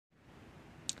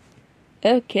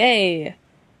Okay,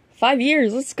 5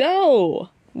 years. Let's go.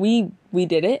 We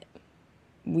did it.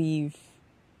 We've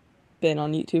been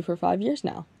on YouTube for 5 years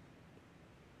now.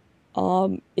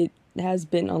 It has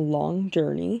been a long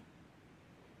journey,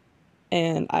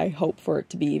 and I hope for it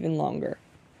to be even longer.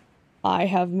 I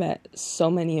have met so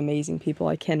many amazing people.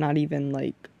 I cannot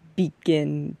even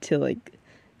begin to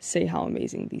say how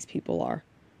amazing these people are.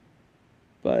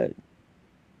 But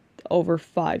over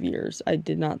 5 years, I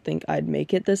did not think I'd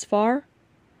make it this far.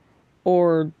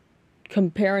 Or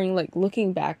comparing,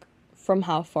 looking back from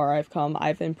how far I've come,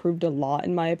 I've improved a lot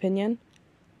in my opinion,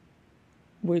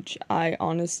 which I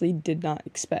honestly did not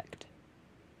expect.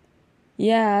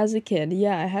 Yeah, as a kid,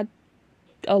 I had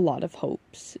a lot of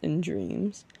hopes and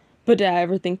dreams, but did I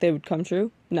ever think they would come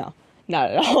true? No,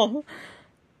 not at all.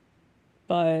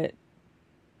 But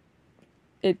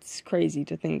it's crazy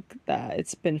to think that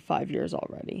it's been 5 years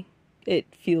already. It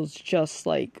feels just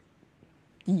like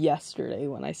yesterday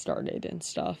when I started and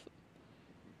stuff.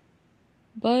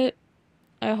 But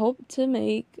I hope to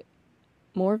make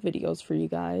more videos for you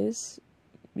guys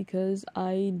because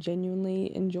I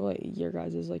genuinely enjoy your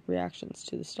guys' reactions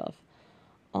to the stuff.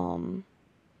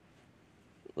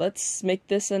 Let's make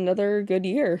this another good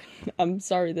year. I'm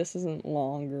sorry this isn't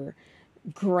long or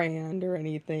grand or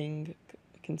anything,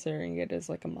 considering it is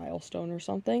a milestone or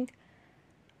something.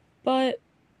 But,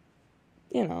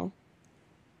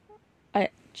 I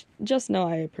just know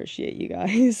I appreciate you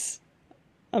guys.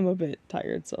 I'm a bit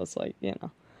tired, so it's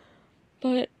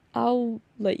But I'll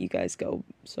let you guys go,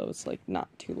 so it's not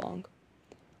too long.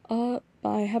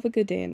 Bye. Have a good day.